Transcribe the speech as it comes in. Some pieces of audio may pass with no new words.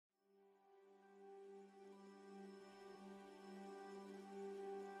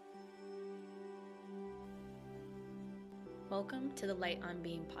Welcome to the Light on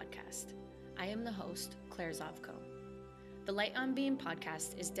Being podcast. I am the host, Claire Zovko. The Light on Being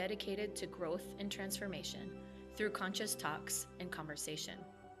podcast is dedicated to growth and transformation through conscious talks and conversation.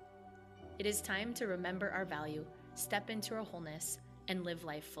 It is time to remember our value, step into our wholeness, and live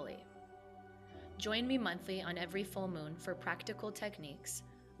life fully. Join me monthly on every full moon for practical techniques,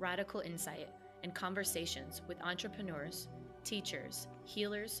 radical insight, and conversations with entrepreneurs, teachers,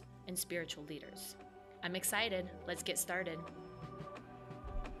 healers, and spiritual leaders. I'm excited. Let's get started.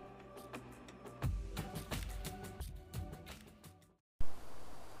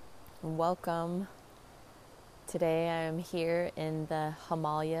 Welcome. Today I am here in the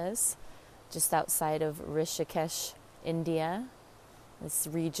Himalayas, just outside of Rishikesh, India. This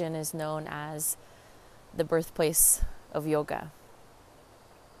region is known as the birthplace of yoga.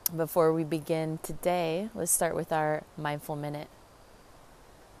 Before we begin today, let's start with our mindful minute.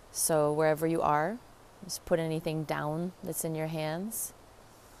 So wherever you are, just put anything down that's in your hands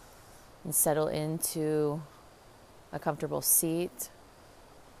and settle into a comfortable seat,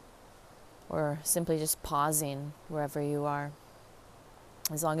 or simply just pausing wherever you are.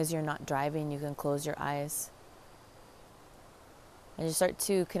 As long as you're not driving, you can close your eyes. And just start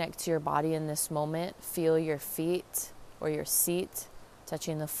to connect to your body in this moment. Feel your feet or your seat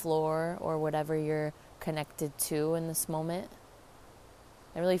touching the floor or whatever you're connected to in this moment.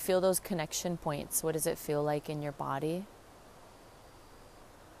 And really feel those connection points. What does it feel like in your body?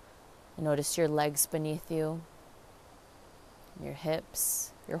 And notice your legs beneath you, your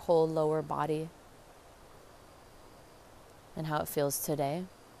hips, your whole lower body, and how it feels today.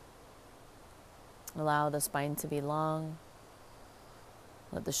 Allow the spine to be long.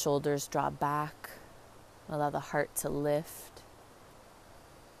 Let the shoulders drop back. Allow the heart to lift.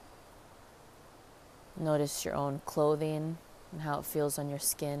 Notice your own clothing and how it feels on your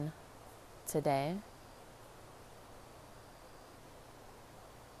skin today.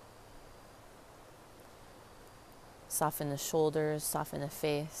 Soften the shoulders, soften the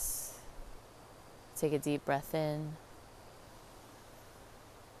face. Take a deep breath in.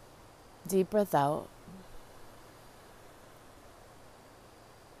 Deep breath out.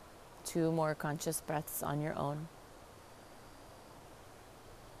 2 more conscious breaths on your own.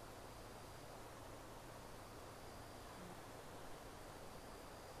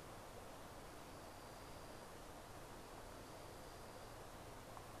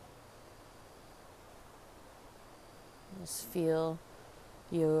 Just feel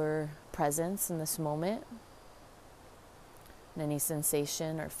your presence in this moment, and any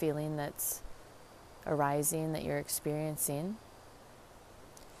sensation or feeling that's arising that you're experiencing.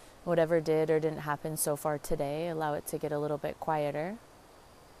 Whatever did or didn't happen so far today, allow it to get a little bit quieter.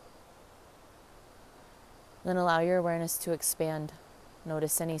 Then allow your awareness to expand.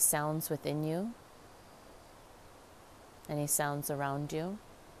 Notice any sounds within you, any sounds around you.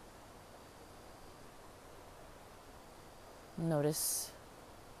 Notice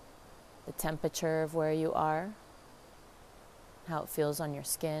the temperature of where you are, how it feels on your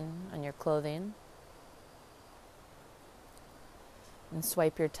skin, on your clothing. And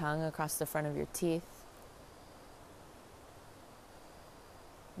swipe your tongue across the front of your teeth.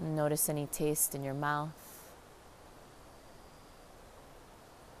 And notice any taste in your mouth.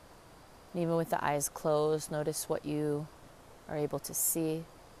 And even with the eyes closed, notice what you are able to see.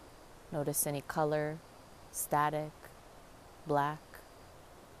 Notice any color, static, black.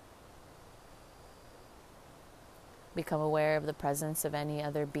 Become aware of the presence of any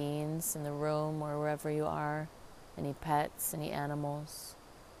other beings in the room or wherever you are. Any pets, any animals,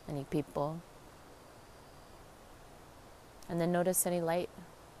 any people. And then notice any light.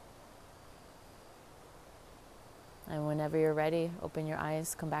 And whenever you're ready, open your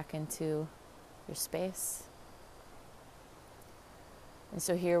eyes, come back into your space. And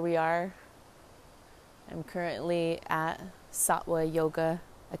so here we are. I'm currently at Sattva Yoga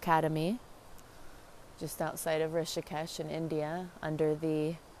Academy, just outside of Rishikesh in India, under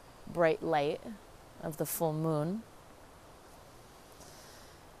the bright light of the full moon.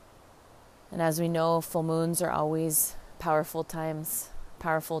 And as we know, full moons are always powerful times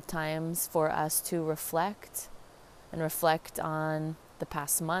for us to reflect on the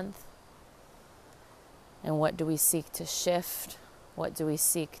past month. And what do we seek to shift? What do we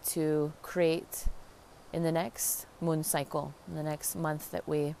seek to create in the next moon cycle, in the next month that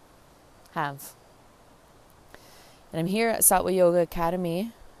we have? And I'm here at Sattva Yoga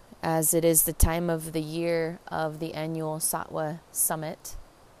Academy as it is the time of the year of the annual Sattva Summit.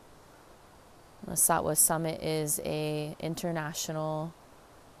 The Sattva Summit is an international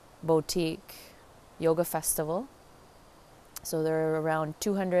boutique yoga festival. So there are around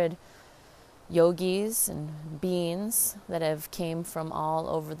 200 yogis and beings that have came from all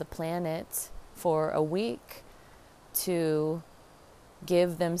over the planet for a week to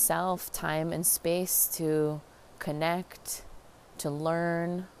give themselves time and space to connect, to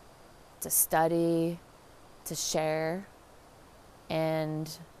learn, to study, to share,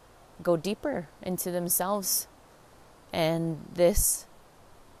 and go deeper into themselves. And this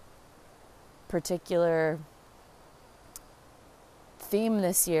particular theme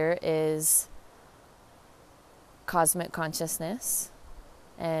this year is cosmic consciousness,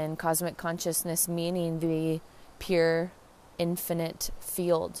 and cosmic consciousness meaning the pure infinite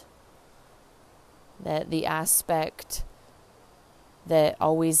field, that the aspect that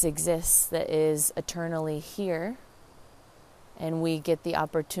always exists, that is eternally here, and we get the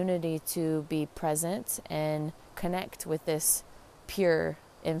opportunity to be present and connect with this pure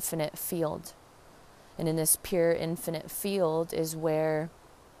infinite field. And in this pure infinite field is where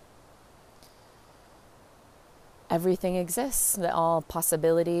everything exists, that all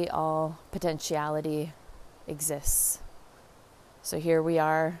possibility, all potentiality exists. So here we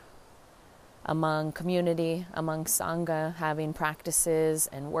are among community, among Sangha, having practices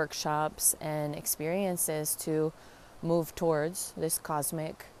and workshops and experiences to move towards this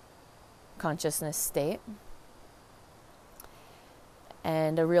cosmic consciousness state.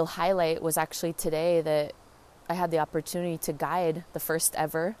 And a real highlight was actually today that I had the opportunity to guide the first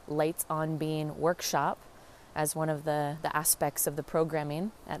ever Light on Being workshop as one of the aspects of the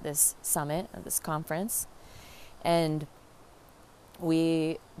programming at this summit, at this conference. And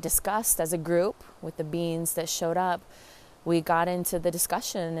we discussed as a group with the beings that showed up, we got into the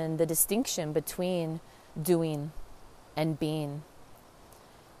discussion and the distinction between doing and being,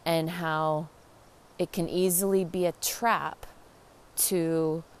 and how it can easily be a trap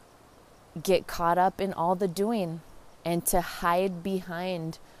to get caught up in all the doing and to hide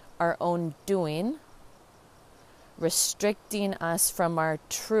behind our own doing, restricting us from our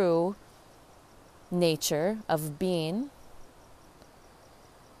true nature of being.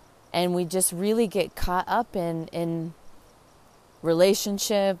 And we just really get caught up in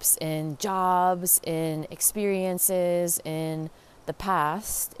relationships, in jobs, in experiences, in the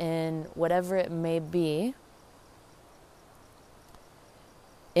past, in whatever it may be,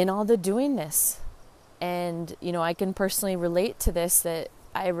 in all the doingness. And, I can personally relate to this, that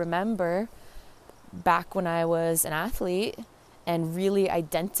I remember back when I was an athlete and really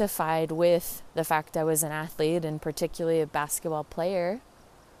identified with the fact I was an athlete and particularly a basketball player.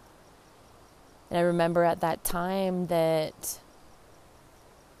 And I remember at that time that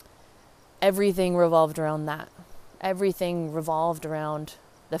everything revolved around that. Everything revolved around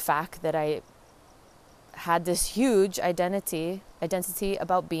the fact that I had this huge identity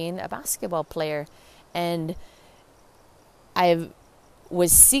about being a basketball player. And I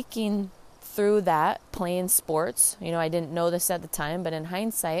was seeking through that playing sports. I didn't know this at the time, but in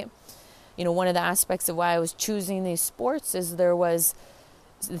hindsight, one of the aspects of why I was choosing these sports is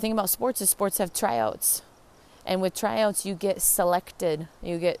the thing about sports is sports have tryouts. And with tryouts, you get selected,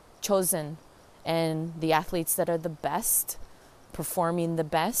 you get chosen. And the athletes that are the best, performing the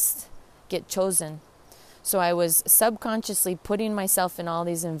best, get chosen. So I was subconsciously putting myself in all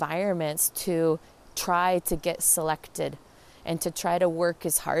these environments to try to get selected and to try to work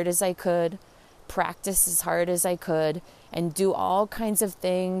as hard as I could, practice as hard as I could, and do all kinds of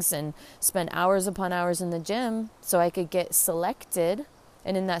things and spend hours upon hours in the gym so I could get selected,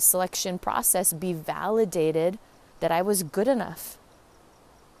 and in that selection process be validated that I was good enough.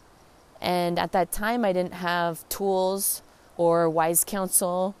 And at that time I didn't have tools or wise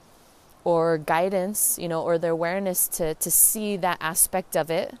counsel or guidance, or the awareness to see that aspect of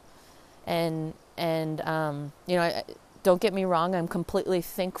it. And don't get me wrong, I'm completely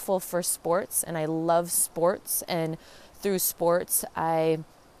thankful for sports, and I love sports. And through sports, I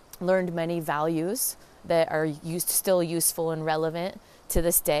learned many values that are still useful and relevant to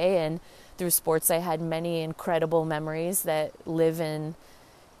this day. And through sports, I had many incredible memories that live in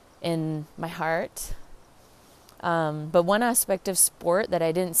my heart. But one aspect of sport that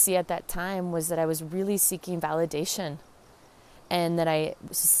I didn't see at that time was that I was really seeking validation, and that I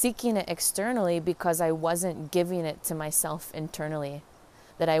was seeking it externally because I wasn't giving it to myself internally,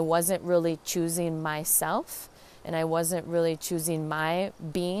 that I wasn't really choosing myself, and I wasn't really choosing my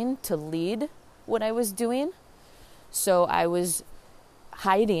being to lead what I was doing. So I was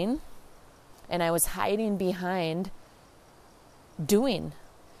hiding, and I was hiding behind doing.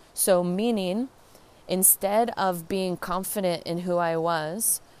 So meaning, instead of being confident in who I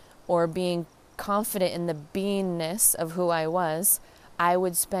was, or being confident in the beingness of who I was, I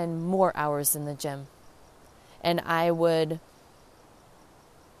would spend more hours in the gym. And I would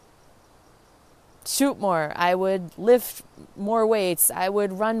shoot more. I would lift more weights. I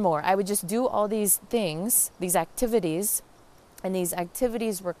would run more. I would just do all these things, these activities, and these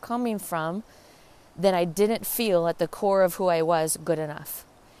activities were coming from that I didn't feel at the core of who I was good enough.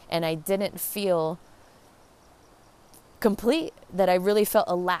 And I didn't feel complete, that I really felt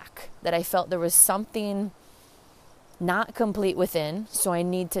a lack, that I felt there was something not complete within. So I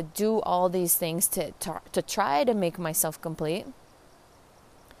need to do all these things to try to make myself complete.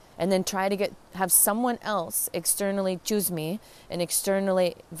 And then try to have someone else externally choose me and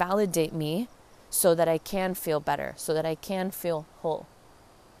externally validate me so that I can feel better, so that I can feel whole.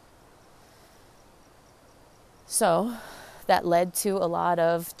 So that led to a lot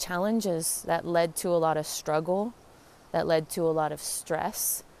of challenges, that led to a lot of struggle, that led to a lot of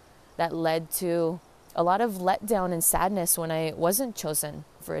stress, that led to a lot of letdown and sadness when I wasn't chosen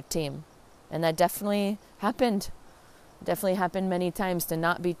for a team. And that definitely happened. Definitely happened many times to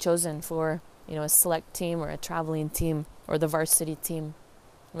not be chosen for, a select team or a traveling team or the varsity team,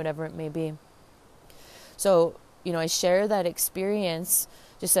 whatever it may be. So, I share that experience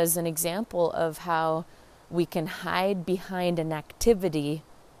just as an example of how we can hide behind an activity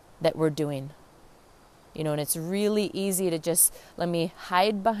that we're doing. And it's really easy to just let me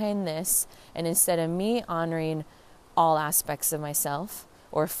hide behind this, and instead of me honoring all aspects of myself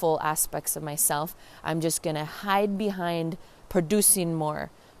or full aspects of myself, I'm just going to hide behind producing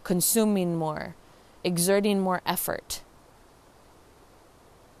more, consuming more, exerting more effort.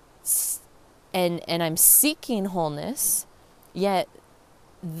 And I'm seeking wholeness, yet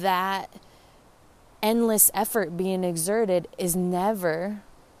that endless effort being exerted is never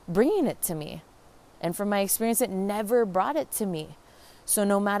bringing it to me. And from my experience, it never brought it to me. So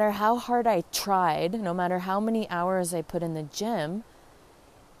no matter how hard I tried, no matter how many hours I put in the gym,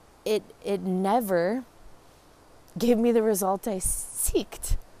 it never gave me the result I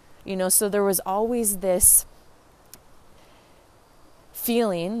seeked. So there was always this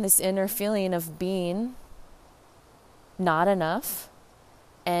feeling, this inner feeling of being not enough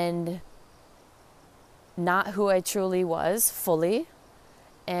and not who I truly was fully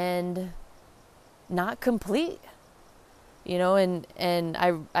and not complete. And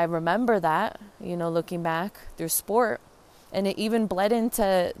I remember that, looking back through sport. And it even bled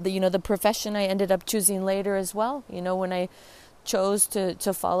into the profession I ended up choosing later as well. When I chose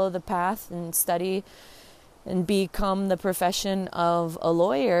to follow the path and study and become the profession of a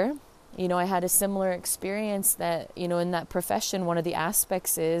lawyer, I had a similar experience that, in that profession, one of the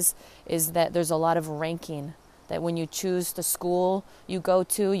aspects is that there's a lot of ranking. That when you choose the school you go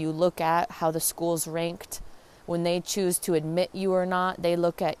to, you look at how the school's ranked. When they choose to admit you or not, they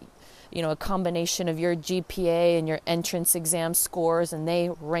look at a combination of your GPA and your entrance exam scores, and they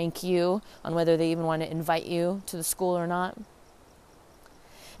rank you on whether they even want to invite you to the school or not.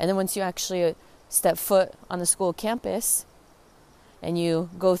 And then once you actually step foot on the school campus and you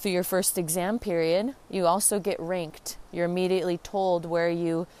go through your first exam period, you also get ranked. You're immediately told where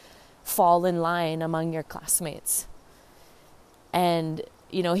you fall in line among your classmates. And,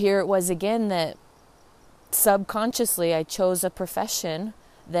 here it was again that subconsciously I chose a profession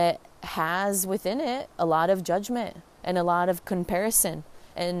that has within it a lot of judgment and a lot of comparison.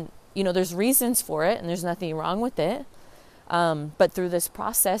 And, there's reasons for it and there's nothing wrong with it. But through this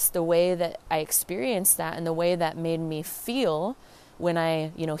process, the way that I experienced that and the way that made me feel when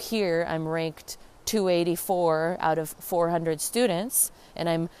I, here I'm ranked 284 out of 400 students, and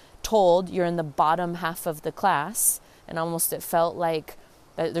I'm told you're in the bottom half of the class, and almost it felt like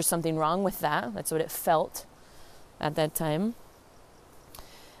there's something wrong with that. That's what it felt at that time.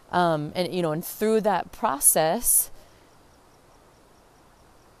 And through that process,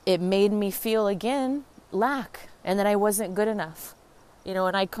 it made me feel again lack and that I wasn't good enough,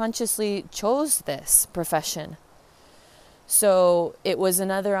 and I consciously chose this profession. So it was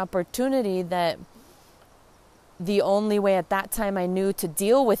another opportunity that the only way at that time I knew to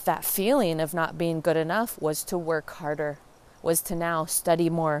deal with that feeling of not being good enough was to work harder, was to now study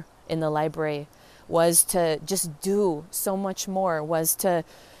more in the library, was to just do so much more, was to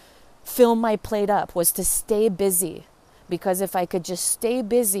fill my plate up, was to stay busy. Because if I could just stay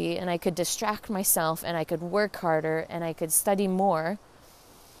busy and I could distract myself and I could work harder and I could study more,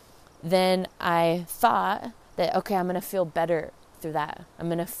 then I thought that, okay, I'm going to feel better through that. I'm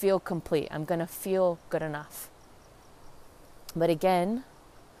going to feel complete. I'm going to feel good enough. But again,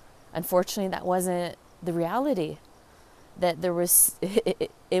 unfortunately, that wasn't the reality. That there was,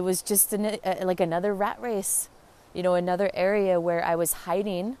 it was just like another rat race, another area where I was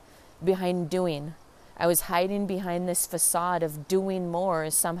hiding behind doing. I was hiding behind this facade of doing more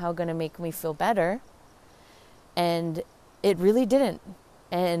is somehow going to make me feel better. And it really didn't.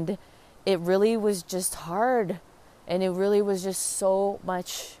 And it really was just hard, and it really was just so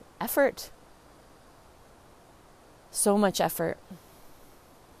much effort. So much effort.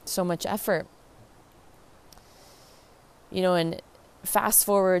 And fast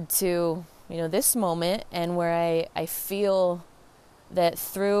forward to, this moment, and where I feel that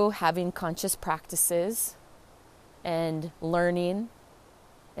through having conscious practices and learning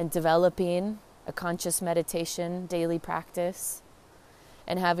and developing a conscious meditation daily practice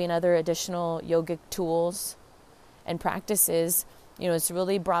and having other additional yogic tools and practices, it's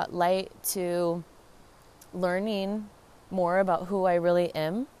really brought light to learning more about who I really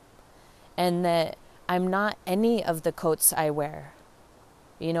am, and that I'm not any of the coats I wear.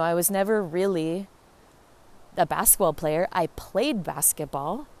 I was never really a basketball player. I played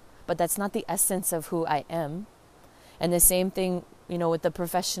basketball, but that's not the essence of who I am. And the same thing, with the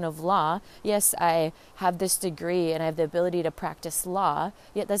profession of law. Yes, I have this degree and I have the ability to practice law,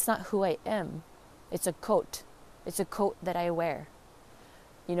 yet that's not who I am. It's a coat. It's a coat that I wear.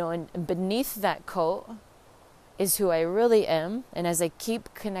 And beneath that coat is who I really am. And as I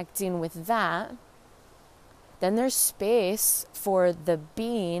keep connecting with that, then there's space for the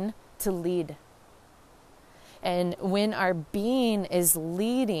being to lead. And when our being is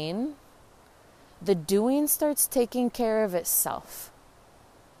leading, the doing starts taking care of itself.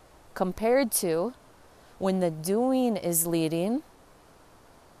 Compared to when the doing is leading,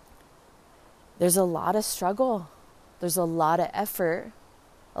 there's a lot of struggle. There's a lot of effort,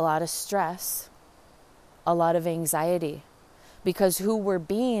 a lot of stress, a lot of anxiety. Because who we're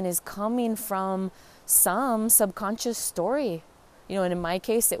being is coming from some subconscious story. And in my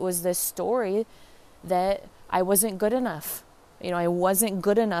case, it was this story that I wasn't good enough. I wasn't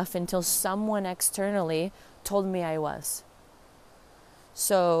good enough until someone externally told me I was.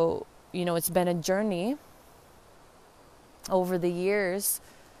 So, it's been a journey over the years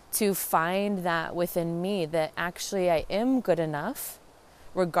to find that within me, that actually I am good enough,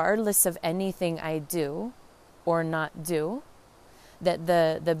 regardless of anything I do or not do. That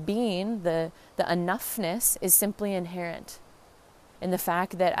the being, the enoughness is simply inherent in the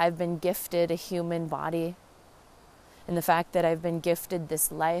fact that I've been gifted a human body, in the fact that I've been gifted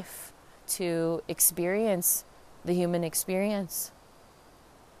this life to experience the human experience.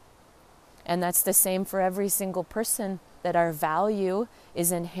 And that's the same for every single person, that our value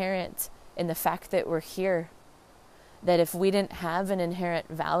is inherent in the fact that we're here. That if we didn't have an inherent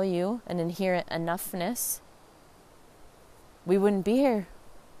value, an inherent enoughness, we wouldn't be here.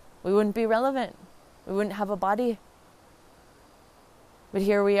 We wouldn't be relevant. We wouldn't have a body. But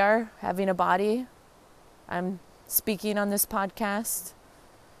here we are, having a body. I'm speaking on this podcast.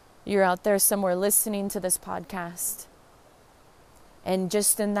 You're out there somewhere listening to this podcast. And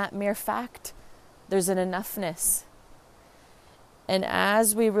just in that mere fact, there's an enoughness. And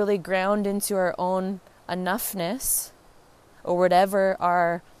as we really ground into our own enoughness, or whatever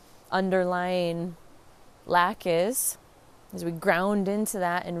our underlying lack is, as we ground into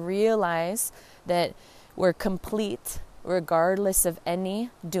that and realize that we're complete regardless of any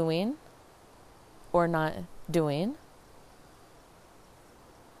doing or not doing,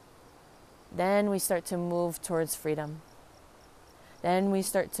 then we start to move towards freedom. Then we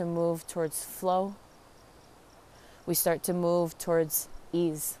start to move towards flow. We start to move towards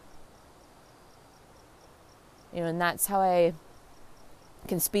ease. And that's how I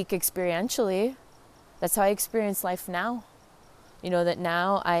can speak experientially. That's how I experience life now. That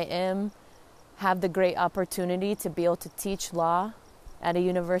now I have the great opportunity to be able to teach law at a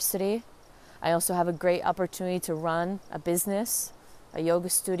university. I also have a great opportunity to run a business, a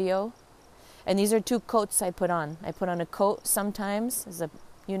yoga studio. And these are two coats I put on. I put on a coat sometimes as a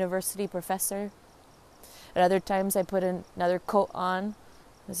university professor. At other times I put another coat on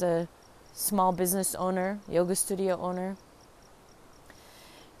as a small business owner, yoga studio owner.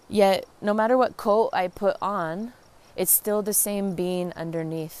 Yet, no matter what coat I put on, it's still the same being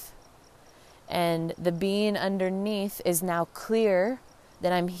underneath. And the being underneath is now clear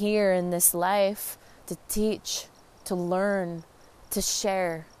that I'm here in this life to teach, to learn, to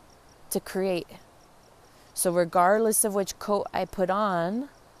share, to create. So regardless of which coat I put on,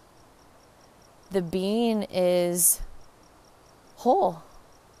 the being is whole.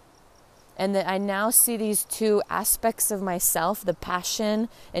 And that I now see these two aspects of myself, the passion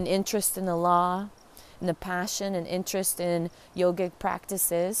and interest in the law, and the passion and interest in yogic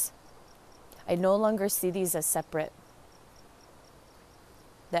practices. I no longer see these as separate.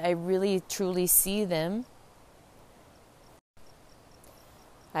 That I really truly see them.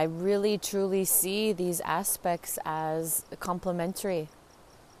 I really truly see these aspects as complementary.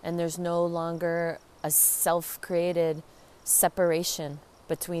 And there's no longer a self-created separation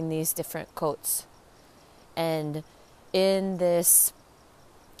between these different coats. And in this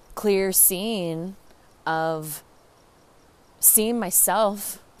clear seeing of seeing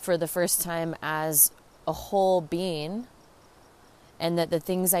myself for the first time as a whole being, and that the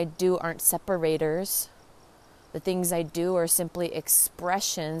things I do aren't separators, the things I do are simply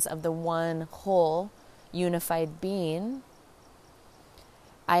expressions of the one whole unified being,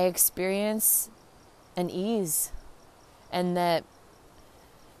 I experience an ease. And that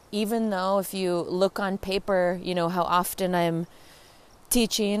even though if you look on paper, you know, how often I'm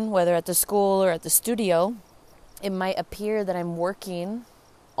teaching, whether at the school or at the studio, it might appear that I'm working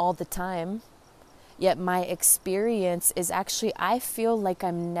all the time. Yet my experience is actually, I feel like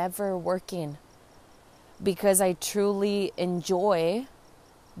I'm never working, because I truly enjoy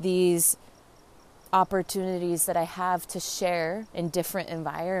these opportunities that I have to share in different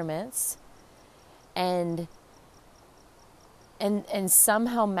environments. And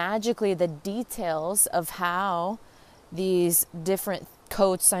somehow magically the details of how these different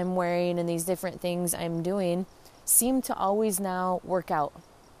coats I'm wearing and these different things I'm doing seem to always now work out.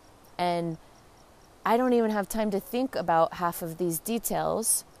 And I don't even have time to think about half of these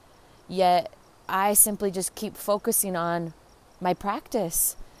details, yet I simply just keep focusing on my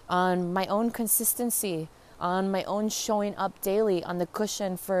practice, on my own consistency, on my own showing up daily on the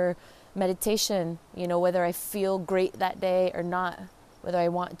cushion for meditation, you know, whether I feel great that day or not, whether I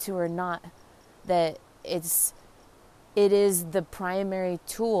want to or not, that it is the primary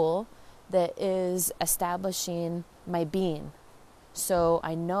tool that is establishing my being. So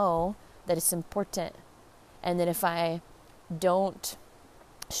I know that it's important, and that if I don't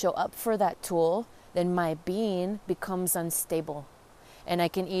show up for that tool, then my being becomes unstable, and I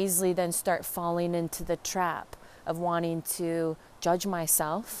can easily then start falling into the trap of wanting to judge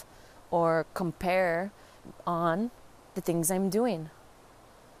myself or compare on the things I'm doing.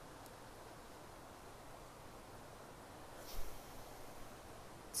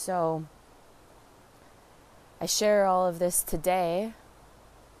 So I share all of this today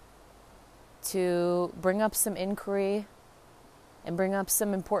to bring up some inquiry and bring up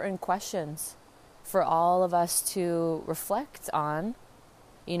some important questions for all of us to reflect on,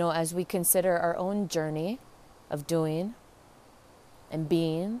 you know, as we consider our own journey of doing and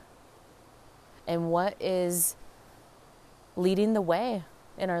being, and what is leading the way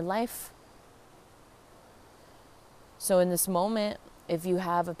in our life. So in this moment, if you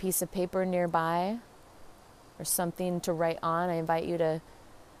have a piece of paper nearby or something to write on, I invite you to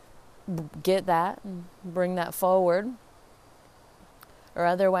get that and bring that forward. Or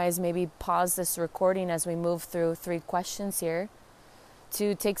otherwise, maybe pause this recording as we move through 3 questions here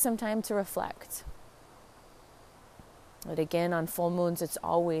to take some time to reflect. But again, on full moons, it's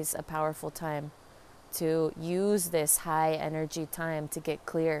always a powerful time to use this high energy time to get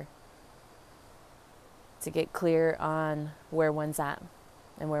clear on where one's at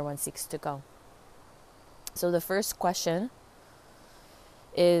and where one seeks to go. So the first question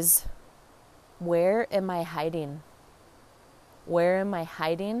is, where am I hiding? Where am I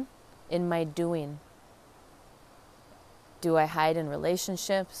hiding in my doing? Do I hide in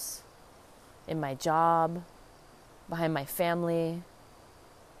relationships, in my job, behind my family,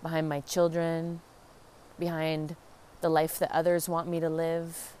 behind my children, behind the life that others want me to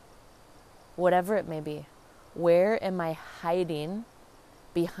live? Whatever it may be, where am I hiding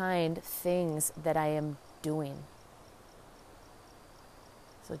behind things that I am doing?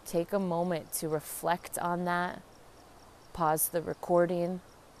 So take a moment to reflect on that, pause the recording,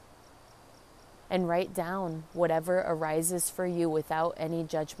 and write down whatever arises for you without any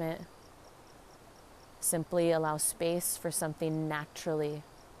judgment. Simply allow space for something naturally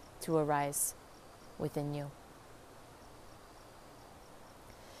to arise within you.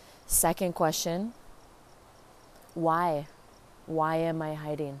 Second question, why? Why am I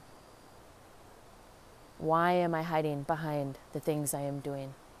hiding? Why am I hiding behind the things I am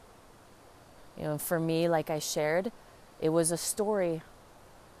doing? You know, for me, like I shared, it was a story,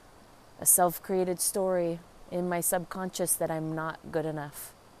 a self-created story in my subconscious that I'm not good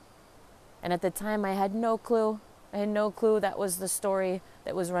enough. And at the time, I had no clue. I had no clue that was the story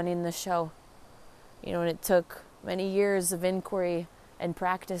that was running the show. You know, and it took many years of inquiry and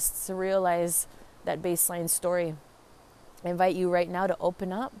practice to realize that baseline story. I invite you right now to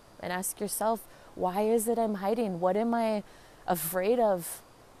open up and ask yourself, why is it I'm hiding? What am I afraid of?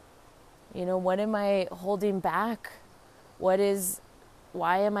 You know, what am I holding back? Why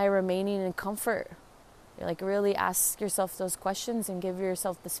am I remaining in comfort? You know, like really ask yourself those questions and give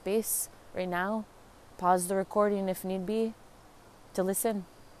yourself the space right now. Pause the recording if need be to listen.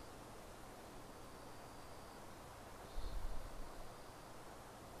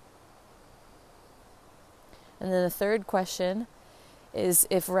 And then the third question is,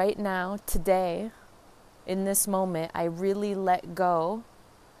 if right now, today, in this moment, I really let go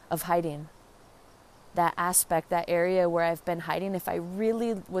of hiding, that aspect, that area where I've been hiding, if I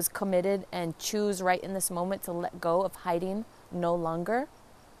really was committed and choose right in this moment to let go of hiding no longer,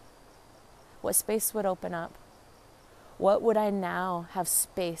 what space would open up? What would I now have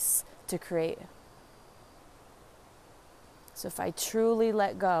space to create? So if I truly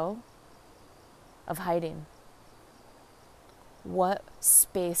let go of hiding, what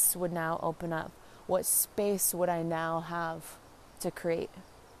space would now open up? What space would I now have to create?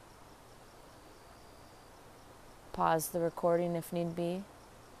 Pause the recording if need be.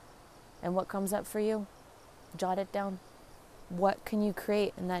 And what comes up for you? Jot it down. What can you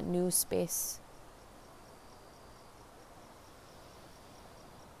create in that new space?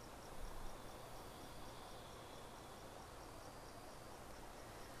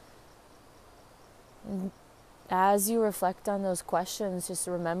 As you reflect on those questions, just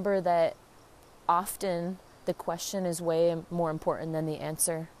remember that often the question is way more important than the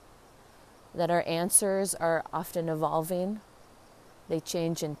answer. That our answers are often evolving. They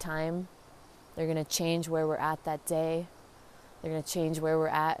change in time. They're going to change where we're at that day. They're going to change where we're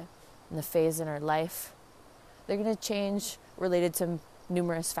at in the phase in our life. They're going to change related to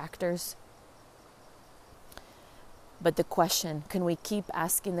numerous factors. But the question, can we keep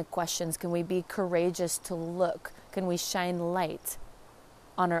asking the questions? Can we be courageous to look? Can we shine light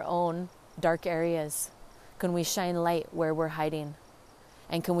on our own dark areas? Can we shine light where we're hiding?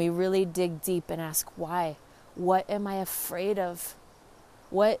 And can we really dig deep and ask why? What am I afraid of?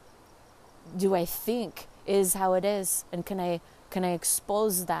 What do I think is how it is? And can I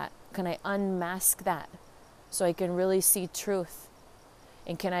expose that? Can I unmask that so I can really see truth?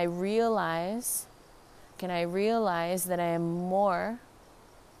 And can I realize that I am more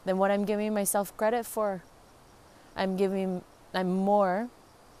than what I'm giving myself credit for? I'm more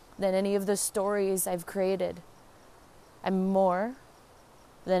than any of the stories I've created. I'm more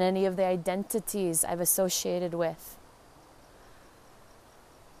than any of the identities I've associated with.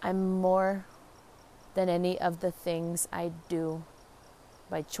 I'm more than any of the things I do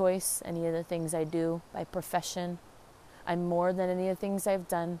by choice, any of the things I do by profession. I'm more than any of the things I've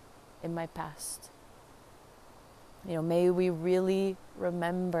done in my past. May we really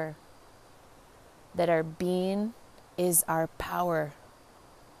remember that our being is our power.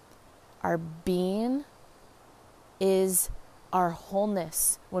 Our being is our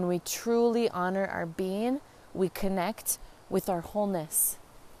wholeness. When we truly honor our being, we connect with our wholeness.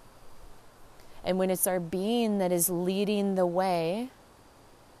 And when it's our being that is leading the way,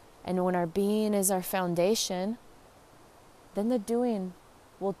 and when our being is our foundation, then the doing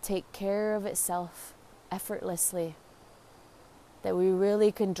will take care of itself effortlessly. That we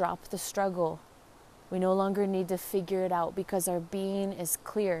really can drop the struggle. We no longer need to figure it out because our being is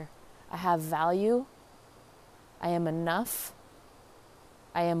clear. I have value. I am enough.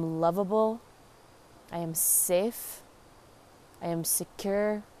 I am lovable. I am safe. I am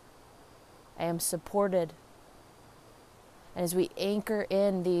secure. I am supported. And as we anchor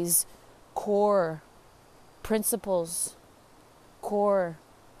in these core principles, core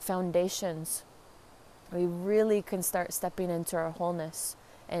foundations, we really can start stepping into our wholeness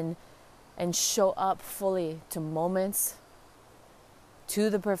and show up fully to moments, to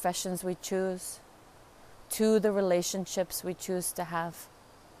the professions we choose, to the relationships we choose to have.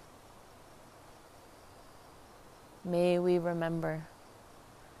 May we remember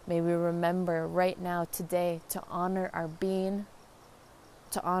right now, today, to honor our being,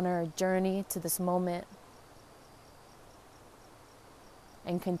 to honor our journey to this moment,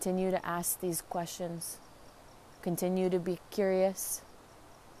 and continue to ask these questions. Continue to be curious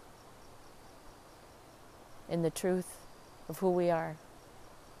in the truth of who we are.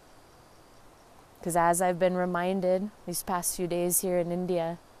 Because as I've been reminded these past few days here in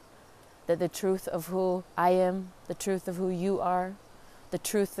India, that the truth of who I am, the truth of who you are, the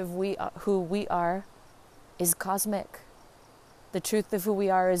truth of who we are is cosmic. The truth of who we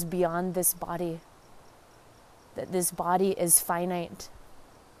are is beyond this body. That this body is finite,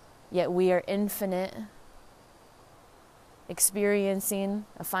 yet we are infinite, experiencing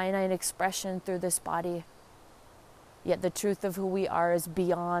a finite expression through this body. Yet the truth of who we are is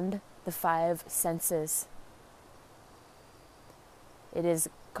beyond the 5 senses. It is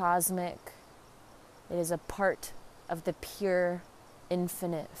cosmic. It is a part of the pure,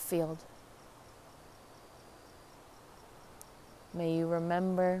 infinite field. May you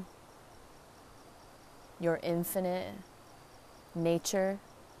remember your infinite nature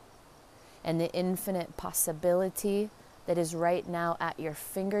and the infinite possibility that is right now at your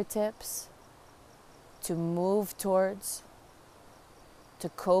fingertips. to move towards, to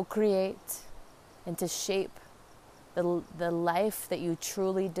co-create, and to shape the life that you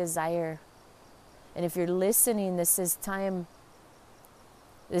truly desire. And if you're listening, this is time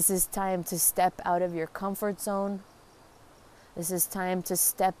to step out of your comfort zone. This is time to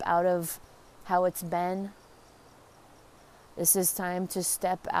step out of how it's been. This is time to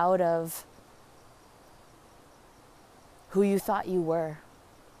step out of who you thought you were.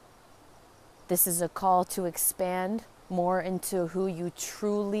 This is a call to expand more into who you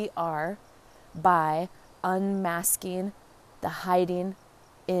truly are by unmasking the hiding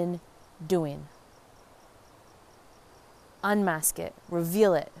in doing. Unmask it,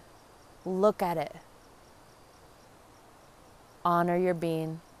 reveal it, look at it. Honor your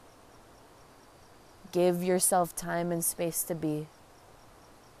being. Give yourself time and space to be.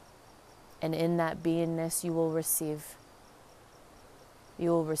 And in that beingness, you will receive. You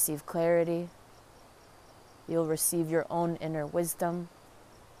will receive clarity. You'll receive your own inner wisdom.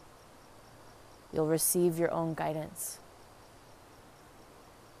 You'll receive your own guidance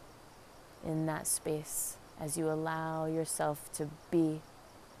in that space as you allow yourself to be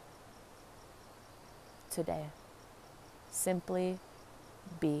today. Simply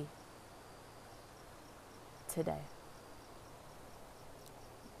be today.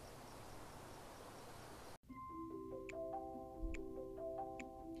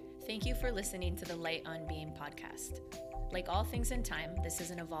 Thank you for listening to the Light on Being podcast. Like all things in time, this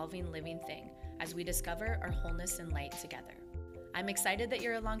is an evolving, living thing as we discover our wholeness and light together. I'm excited that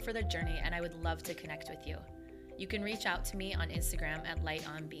you're along for the journey, and I would love to connect with you. You can reach out to me on Instagram at Light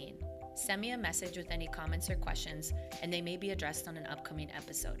on Being. Send me a message with any comments or questions, and they may be addressed on an upcoming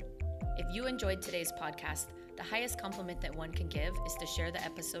episode. If you enjoyed today's podcast, the highest compliment that one can give is to share the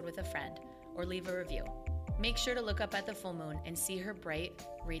episode with a friend or leave a review. Make sure to look up at the full moon and see her bright,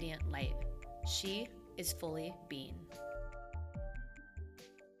 radiant light. She is fully being.